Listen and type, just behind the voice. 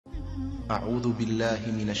أعوذ بالله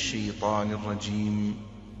من الشيطان الرجيم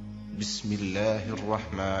بسم الله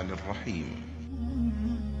الرحمن الرحيم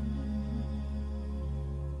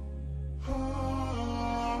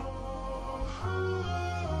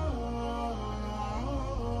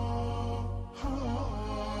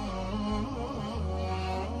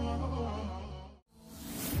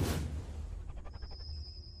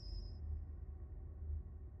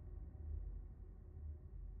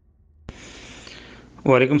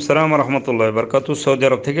ওয়ালাইকুম সালাম রহমতুল্লাহ বরকাতু। সৌদি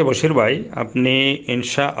আরব থেকে বশির ভাই, আপনি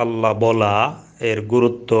ইনশা আল্লাহ বলা এর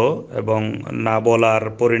গুরুত্ব এবং না বলার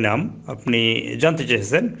পরিণাম আপনি জানতে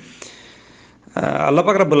চেয়েছেন। আল্লাহ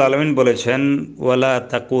পাক রব্বুল আলামিন বলেছেন, ওয়ালা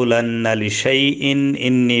তাকুলান্না লিশাইইন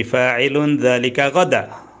ইন্নী ফাইলুন যালিকা গাদা।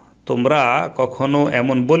 তোমরা কখনো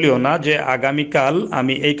এমন বলিও না যে আগামীকাল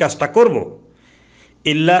আমি এই কাজটা করব।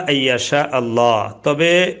 ইল্লা আইয়াশা আল্লাহ,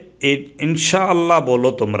 তবে ইনশা আল্লাহ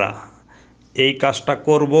বলো তোমরা, এই কাজটা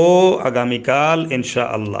করব আগামীকাল ইনশা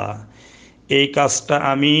আল্লাহ। এই কাজটা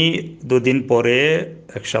আমি দুদিন পরে,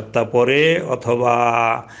 এক সপ্তাহ পরে অথবা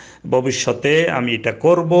ভবিষ্যতে আমি এটা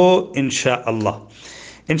করব ইনশা আল্লাহ।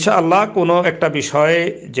 ইনশা আল্লাহ কোনো একটা বিষয়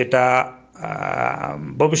যেটা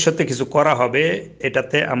ভবিষ্যতে কিছু করা হবে,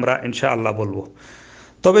 এটাতে আমরা ইনশা আল্লাহ বলবো।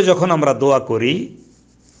 তবে যখন আমরা দোয়া করি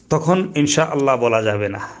তখন ইনশা আল্লাহ বলা যাবে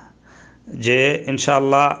না যে ইনশা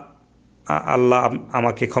আল্লাহ আল্লাহ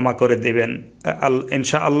আমাকে ক্ষমা করে দেবেন,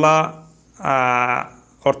 ইনশা আল্লাহ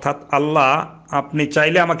অর্থাৎ আল্লাহ আপনি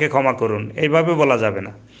চাইলে আমাকে ক্ষমা করুন, এইভাবে বলা যাবে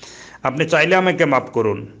না। আপনি চাইলে আমাকে মাফ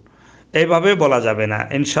করুন, এইভাবে বলা যাবে না।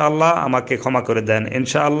 ইনশাআল্লাহ আমাকে ক্ষমা করে দেন,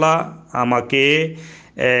 ইনশাআল্লাহ আমাকে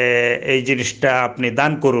এই জিনিসটা আপনি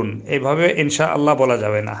দান করুন, এইভাবে ইনশাআল্লাহ বলা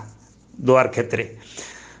যাবে না দোয়ার ক্ষেত্রে।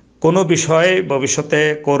 কোনো বিষয় ভবিষ্যতে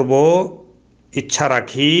করব ইচ্ছা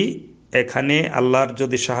রাখি, এখানে আল্লাহর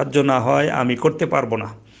যদি সাহায্য না হয় আমি করতে পারবো না।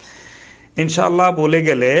 ইনশাআল্লাহ বলে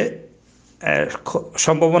গেলে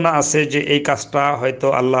সম্ভাবনা আছে যে এই কাজটা হয়তো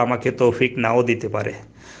আল্লাহ আমাকে তৌফিক নাও দিতে পারে।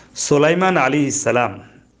 সুলাইমান আলাইহিস সালাম,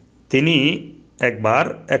 তিনি একবার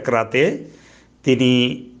এক রাতে তিনি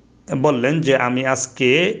বললেন যে আমি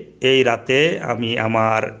আজকে এই রাতে আমি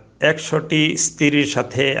আমার 100টি স্ত্রীর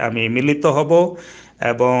সাথে আমি মিলিত হব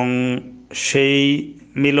এবং সেই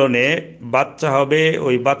মিলনে বাচ্চা হবে,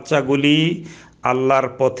 ওই বাচ্চাগুলি আল্লাহর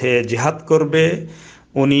পথে জিহাদ করবে।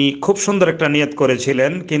 উনি খুব সুন্দর একটা নিয়ত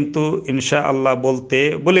করেছিলেন, কিন্তু ইনশা আল্লাহ বলতে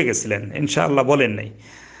বলে গেছিলেন, ইনশা আল্লাহ বলেন নাই।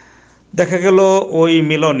 দেখা গেল ওই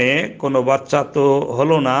মিলনে কোনো বাচ্চা তো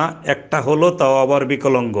হলো না, একটা হলো, তাও আবার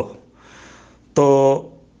বিকলাঙ্গ। তো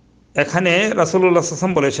এখানে রাসূলুল্লাহ সাল্লাল্লাহু আলাইহি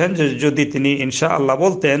ওয়াসাল্লাম বলেছেন যে যদি তিনি ইনশা আল্লাহ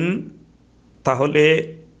বলতেন তাহলে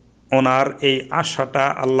ওনার এই আশাটা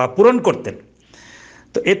আল্লাহ পূরণ করতেন।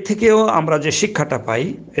 তো এর থেকেও আমরা যে শিক্ষাটা পাই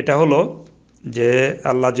এটা হলো যে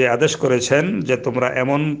আল্লাহ যে আদেশ করেছেন যে তোমরা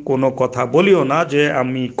এমন কোনো কথা বলিও না যে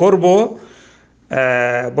আমি করব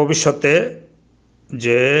ভবিষ্যতে,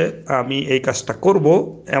 যে আমি এই কাজটা করব,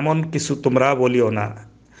 এমন কিছু তোমরা বলিও না।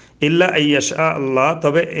 ইল্লা আইয়াশা আল্লাহ,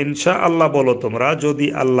 তবে ইনশা আল্লাহ বলো তোমরা যদি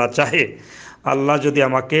আল্লাহ চাহে, আল্লাহ যদি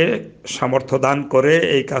আমাকে সামর্থ্য দান করে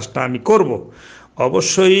এই কাজটা আমি করব।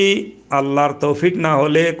 অবশ্যই আল্লাহর তৌফিক না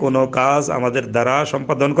হলে কোনো কাজ আমাদের দ্বারা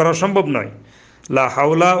সম্পাদন করা সম্ভব নয়। লা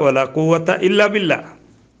হাওলা ওয়ালা কুওয়াতা ইল্লা বিল্লাহ।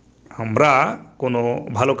 আমরা কোনো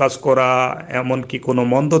ভালো কাজ করা, এমনকি কোনো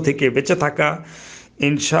মন্দ থেকে বেঁচে থাকা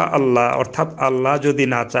ইনশা আল্লাহ অর্থাৎ আল্লাহ যদি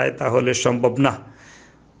না চায় তাহলে সম্ভব না।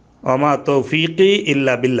 ওমা তৌফিকি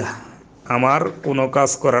ইল্লা বিল্লাহ, আমার কোনো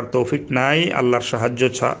কাজ করার তৌফিক নাই আল্লাহর সাহায্য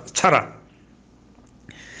ছাড়া।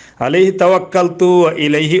 আলাইহি তাওয়াক্কালতু ওয়া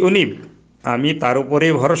ইলাইহি উনিব, আমি তার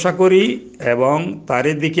উপরেই ভরসা করি এবং তার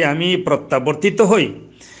দিকে আমি প্রত্যাবর্তিত হই।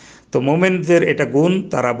 তো মোমেনদের এটা গুণ,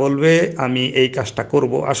 তারা বলবে আমি এই কাজটা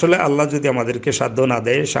করব। আসলে আল্লাহ যদি আমাদেরকে সাধ্য না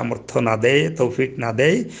দেয়, সামর্থ্য না দেয়, তৌফিক না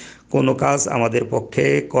দেয়, কোনো কাজ আমাদের পক্ষে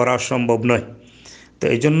করা সম্ভব নয়। তো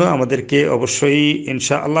এই জন্য আমাদেরকে অবশ্যই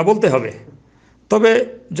ইনশা আল্লাহ বলতে হবে। তবে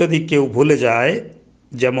যদি কেউ ভুলে যায়,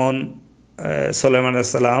 যেমন সুলাইমান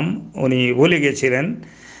আলাইহিস সালাম উনি ভুলে গিয়েছিলেন,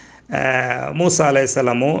 মুসা আলাইহিস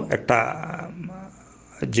সালামও একটা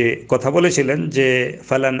যে কথা বলেছিলেন যে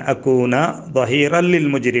ফালান আকুনা যাহিরাল লিল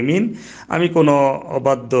মুজরিমিন, আমি কোনো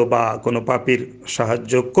অবাধ্য বা কোনো পাপীর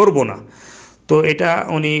সাহায্য করব না। তো এটা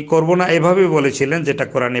উনি করব না এভাবে বলেছিলেন, যেটা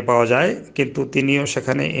কোরআনে পাওয়া যায়, কিন্তু তিনিও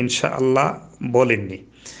সেখানে ইনশা আল্লাহ বলেননি।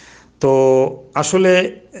 তো আসলে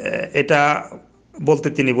এটা বলতে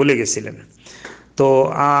তিনি ভুলে গেছিলেন। তো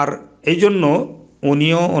আর এই জন্য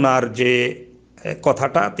উনিও ওনার যে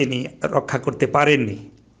কথাটা তিনি রক্ষা করতে পারেননি।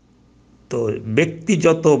 তো ব্যক্তি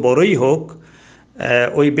যত বড়ই হোক,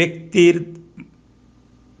 ওই ব্যক্তির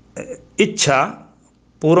ইচ্ছা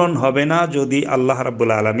পূরণ হবে না যদি আল্লাহ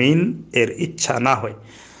রাব্বুল আলামিন এর ইচ্ছা না হয়।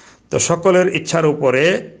 তো সকলের ইচ্ছার উপরে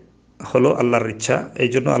হলো আল্লাহর ইচ্ছা। এই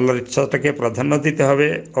জন্য আল্লাহর ইচ্ছাটাকে প্রাধান্য দিতে হবে।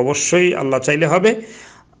 অবশ্যই আল্লাহ চাইলে হবে।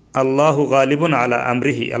 আল্লাহু গালিবুন আলা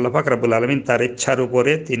আমরিহি, আল্লাহ পাক রাব্বুল আলামিন তার ইচ্ছার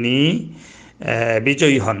উপরে তিনি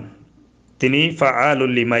বিজয়ী হন। তিনি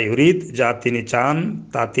ফাআলুল লিমা ইউরিদ, যা তিনি চান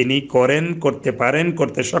তা তিনি করেন, করতে পারেন,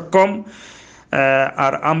 করতে সক্ষম।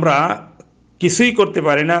 আর আমরা কিছুই করতে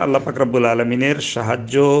পারি না আল্লাহ পাক রাব্বুল আলামিনের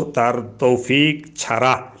সাহায্য, তার তৌফিক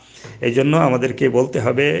ছাড়া। এই জন্য আমাদেরকে বলতে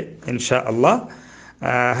হবে ইনশাআল্লাহ।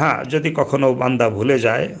 হ্যাঁ, যদি কখনো বান্দা ভুলে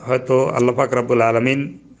যায়, হয়তো আল্লাহ পাক রাব্বুল আলামিন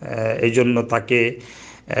এই জন্য তাকে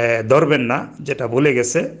ধরবেন না, যেটা ভুলে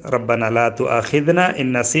গেছে। রব্বানা লা তুআখিযনা ইন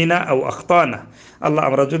নাসিনা আও আখতানা, আল্লাহ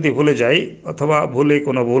আমরা যদি ভুলে যাই অথবা ভুলে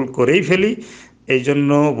কোনো ভুল করেই ফেলি, এই জন্য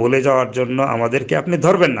ভুলে যাওয়ার জন্য আমাদেরকে আপনি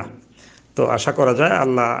ধরবেন না। তো আশা করা যায়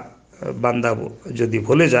আল্লাহ বান্দা যদি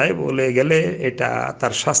ভুলে যায়, ভুলে গেলে এটা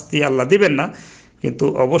তার শাস্তি আল্লাহ দিবেন না, কিন্তু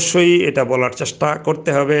অবশ্যই এটা বলার চেষ্টা করতে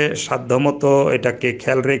হবে। সাধ্যমতো এটাকে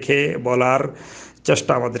খেয়াল রেখে বলার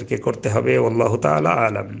চেষ্টা আমাদেরকে করতে হবে। আল্লাহু তাআলা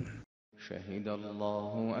আলাম। شهد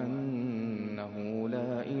الله أنه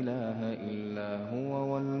لا إله إلا هو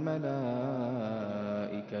والملائكة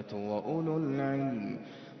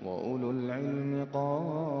وأولو العلم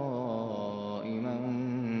قائما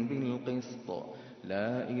بالقسط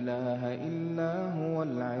لا إله إلا هو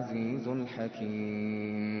العزيز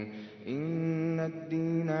الحكيم إن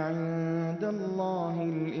الدين عند الله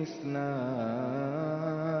الإسلام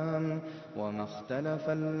وما اختلف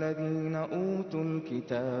الذين أوتوا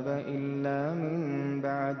الكتاب إلا من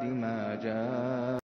بعد ما جاءهم